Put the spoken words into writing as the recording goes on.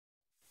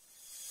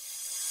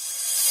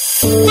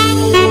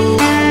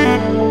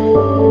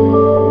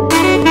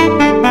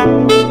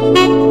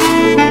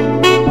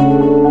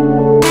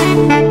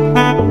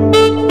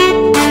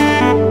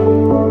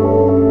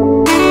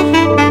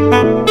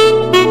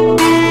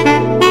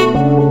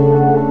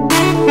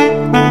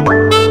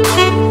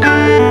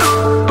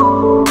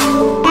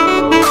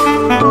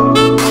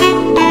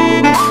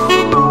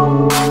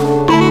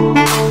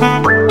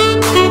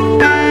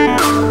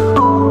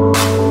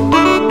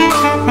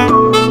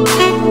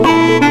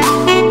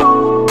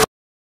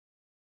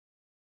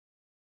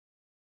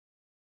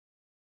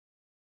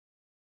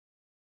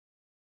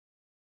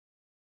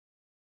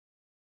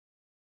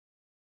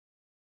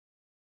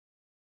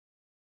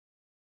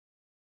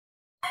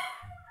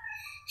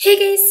Hey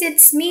guys,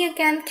 it's me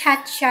again,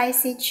 Kachyy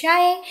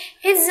Cjay.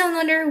 It's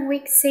another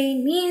week,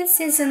 saying means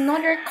it's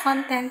another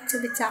content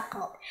to be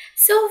tackled.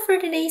 So for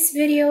today's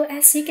video,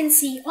 as you can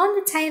see on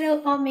the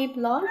title of my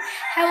blog,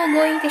 I'm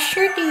going to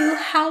share to you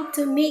how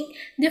to make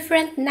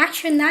different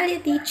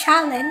nationality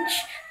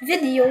challenge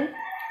video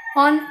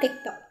on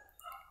TikTok.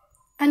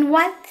 And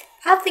what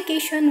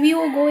application we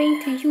were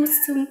going to use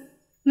to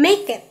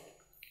make it.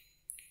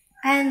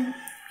 And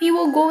we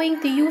were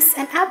going to use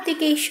an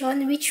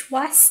application which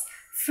was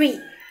free.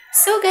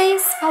 So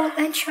guys, I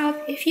will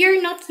ensure if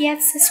you're not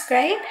yet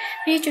subscribed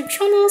to YouTube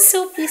channel,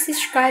 so please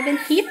subscribe and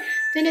hit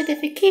the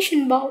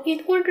notification bell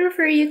in order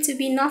for you to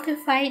be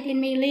notified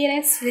in my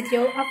latest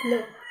video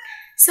upload.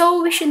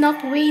 So we should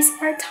not waste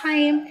our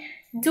time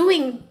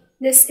doing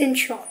this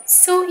intro.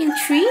 So in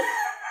 3,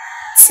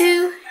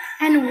 2,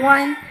 and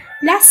 1,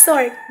 let's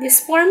start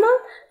this formal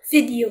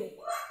video.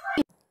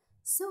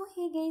 So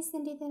hey guys,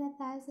 nandito na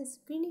tayo sa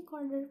screen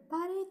recorder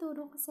para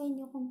ituro ko sa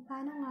inyo kung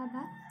paano nga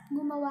ba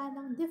gumawa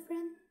ng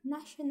different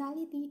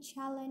nationality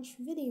challenge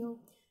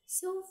video.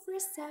 So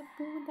first step,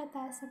 pumunta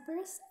tayo sa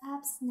first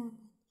apps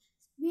natin,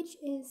 which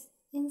is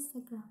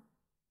Instagram.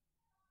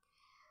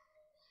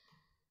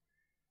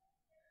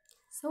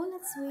 So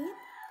let's wait.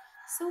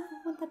 So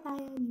pupunta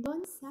tayo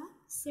doon sa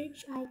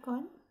search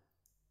icon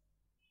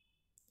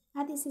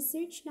at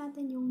isa-search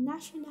natin yung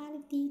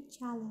nationality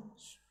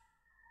challenge.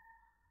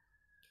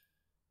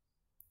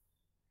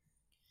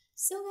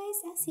 So guys,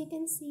 as you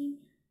can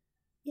see,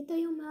 ito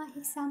yung mga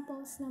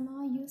examples ng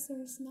mga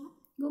users na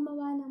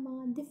gumawa ng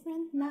mga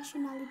different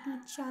nationality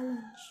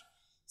challenge.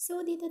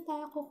 So dito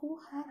tayo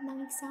kukuha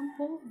ng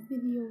example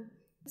video.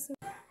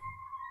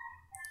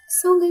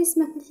 So guys,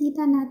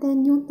 makikita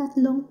natin yung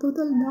tatlong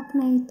total doc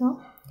na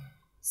ito.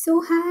 So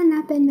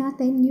hahanapin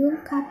natin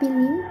yung copy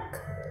link.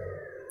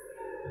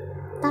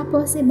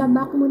 Tapos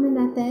ibaback muna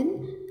natin.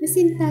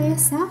 Proceed tayo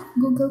sa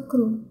Google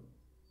Chrome.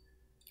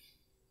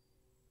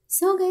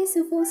 So guys,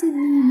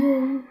 supposedly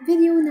yung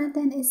video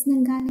natin is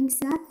nanggaling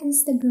sa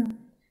Instagram.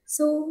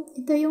 So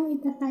ito yung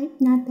itatype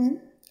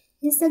natin,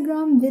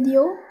 Instagram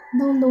video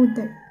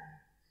downloader.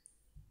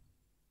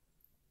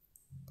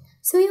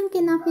 So yung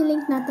kinopy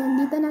link natin,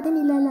 dito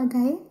natin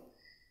ilalagay,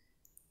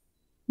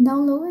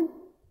 download.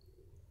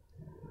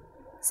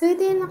 So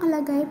ito yung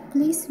nakalagay,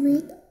 please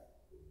wait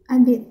a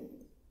bit.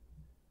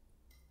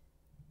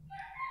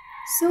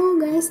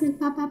 So guys,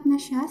 nagpop-up na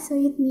siya, so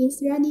it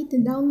means ready to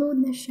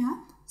download na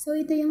siya. So,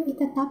 ito yung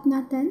itatap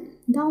natin,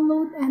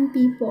 download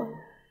MP4.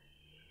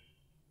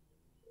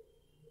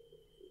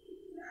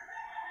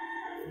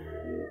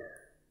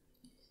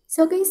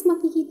 So, guys,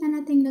 makikita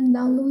natin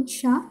nag-download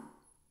siya.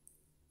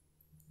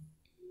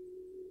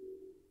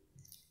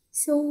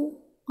 So,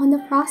 on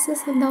the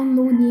process of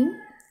downloading,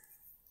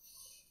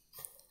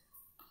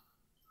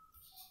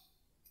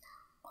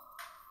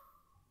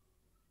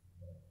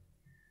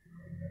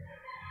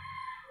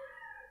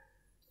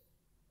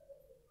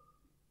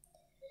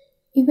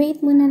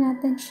 i-wait muna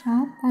natin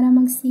siya para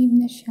mag-save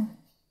na siya.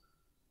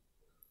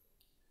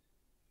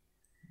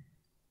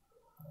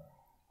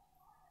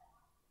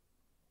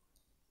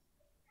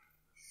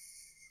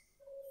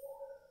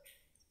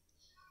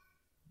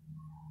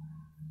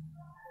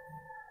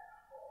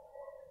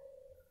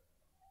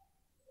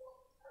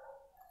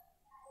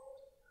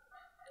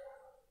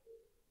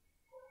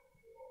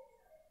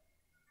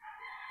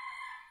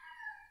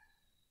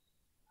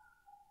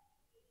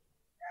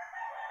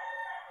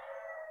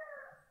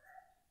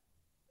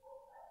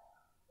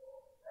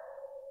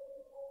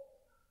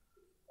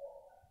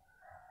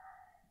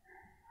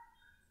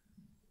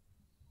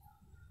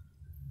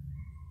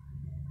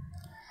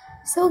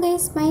 So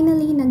guys,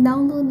 finally,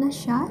 nag-download na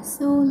siya.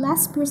 So,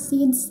 let's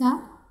proceed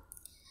sa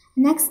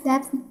next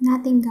step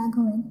natin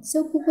gagawin.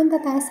 So, pupunta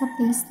tayo sa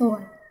Play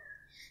Store.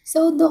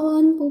 So,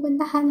 doon,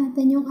 pupuntahan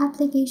natin yung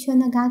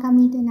application na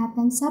gagamitin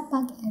natin sa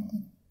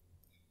pag-edit.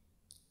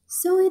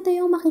 So, ito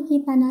yung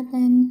makikita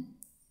natin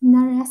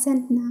na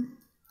recent na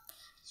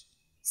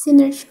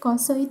sinearch ko.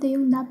 So, ito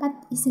yung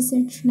dapat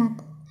isi-search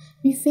natin.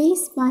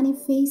 Reface Funny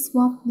Face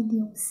Swap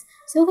Videos.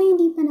 So, kung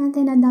hindi pa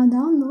natin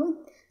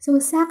na-download, so,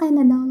 sa akin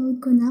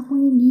na-download ko na. Kung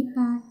hindi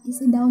pa,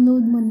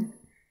 isi-download mo na.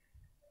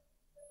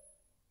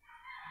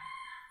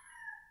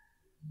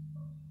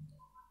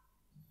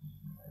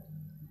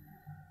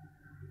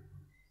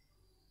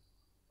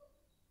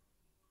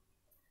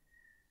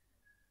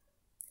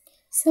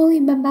 So,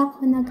 ibaba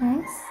ko na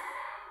guys.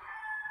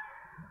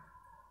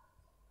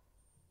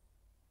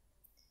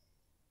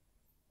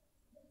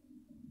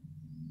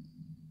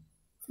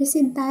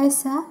 Proceed tayo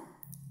sa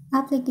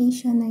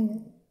application na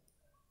yun.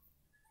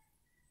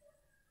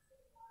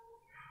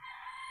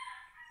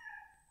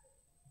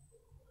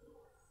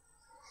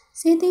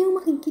 So, ito yung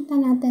makikita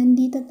natin.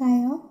 Dito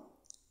tayo.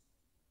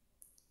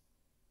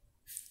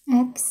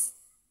 X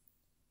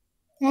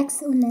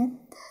ulit.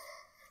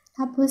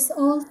 Tapos,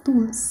 all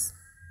tools.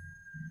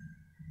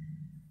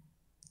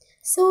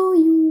 So,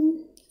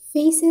 yung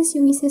faces,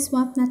 yung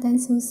isi-swap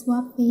natin. So,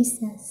 swap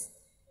faces.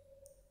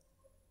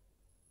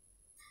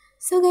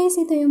 So, guys,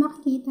 ito yung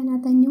makikita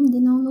natin yung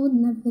dinownload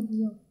na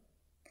video.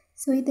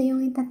 So, ito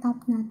yung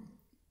itatap natin.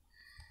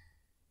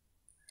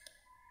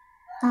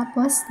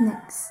 Tapos,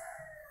 next.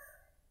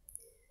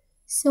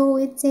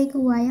 So, it take a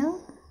while.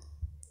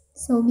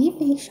 So, be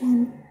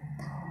patient.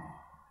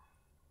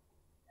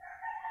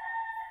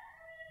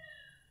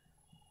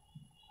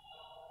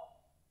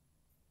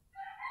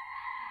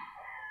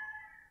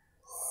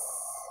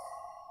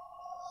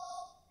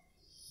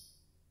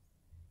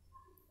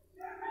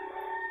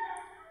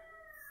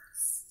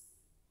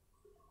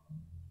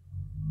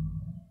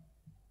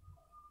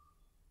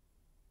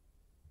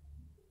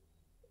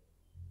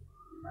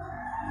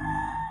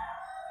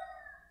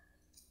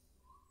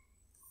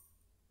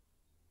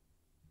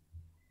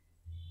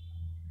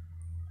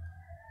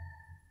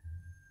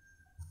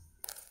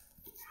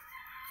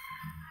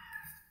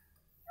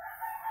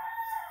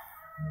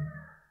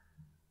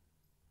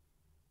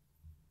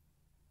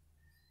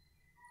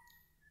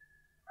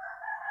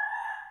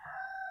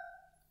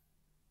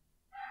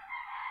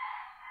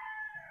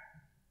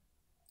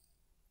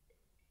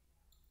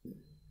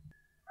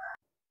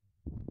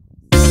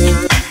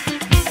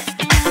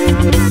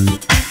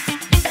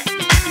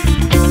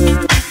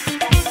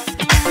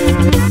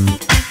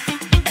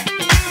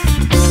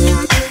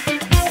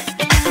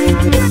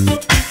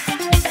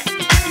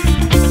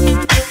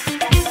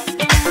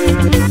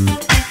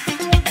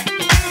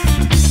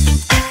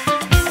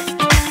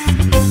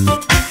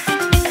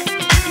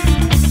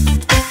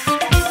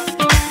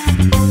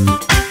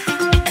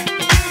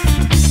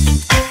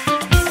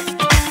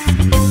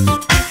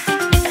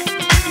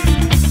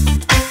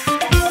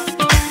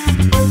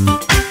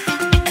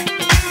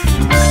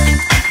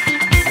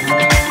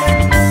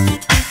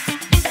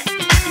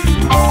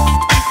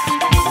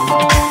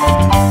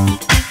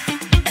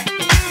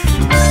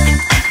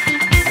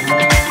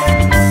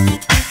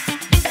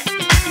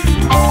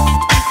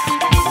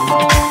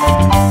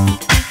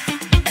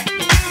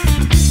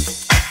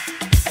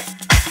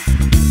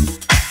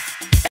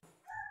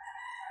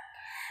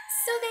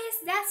 So guys,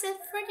 that's it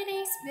for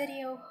today's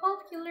video.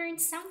 Hope you learned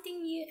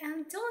something new,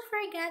 and don't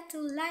forget to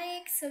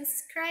like,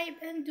 subscribe,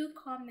 and do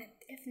comment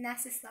if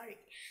necessary.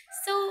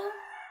 So,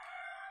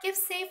 keep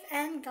safe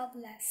and God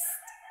bless.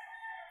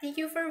 Thank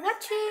you for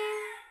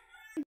watching.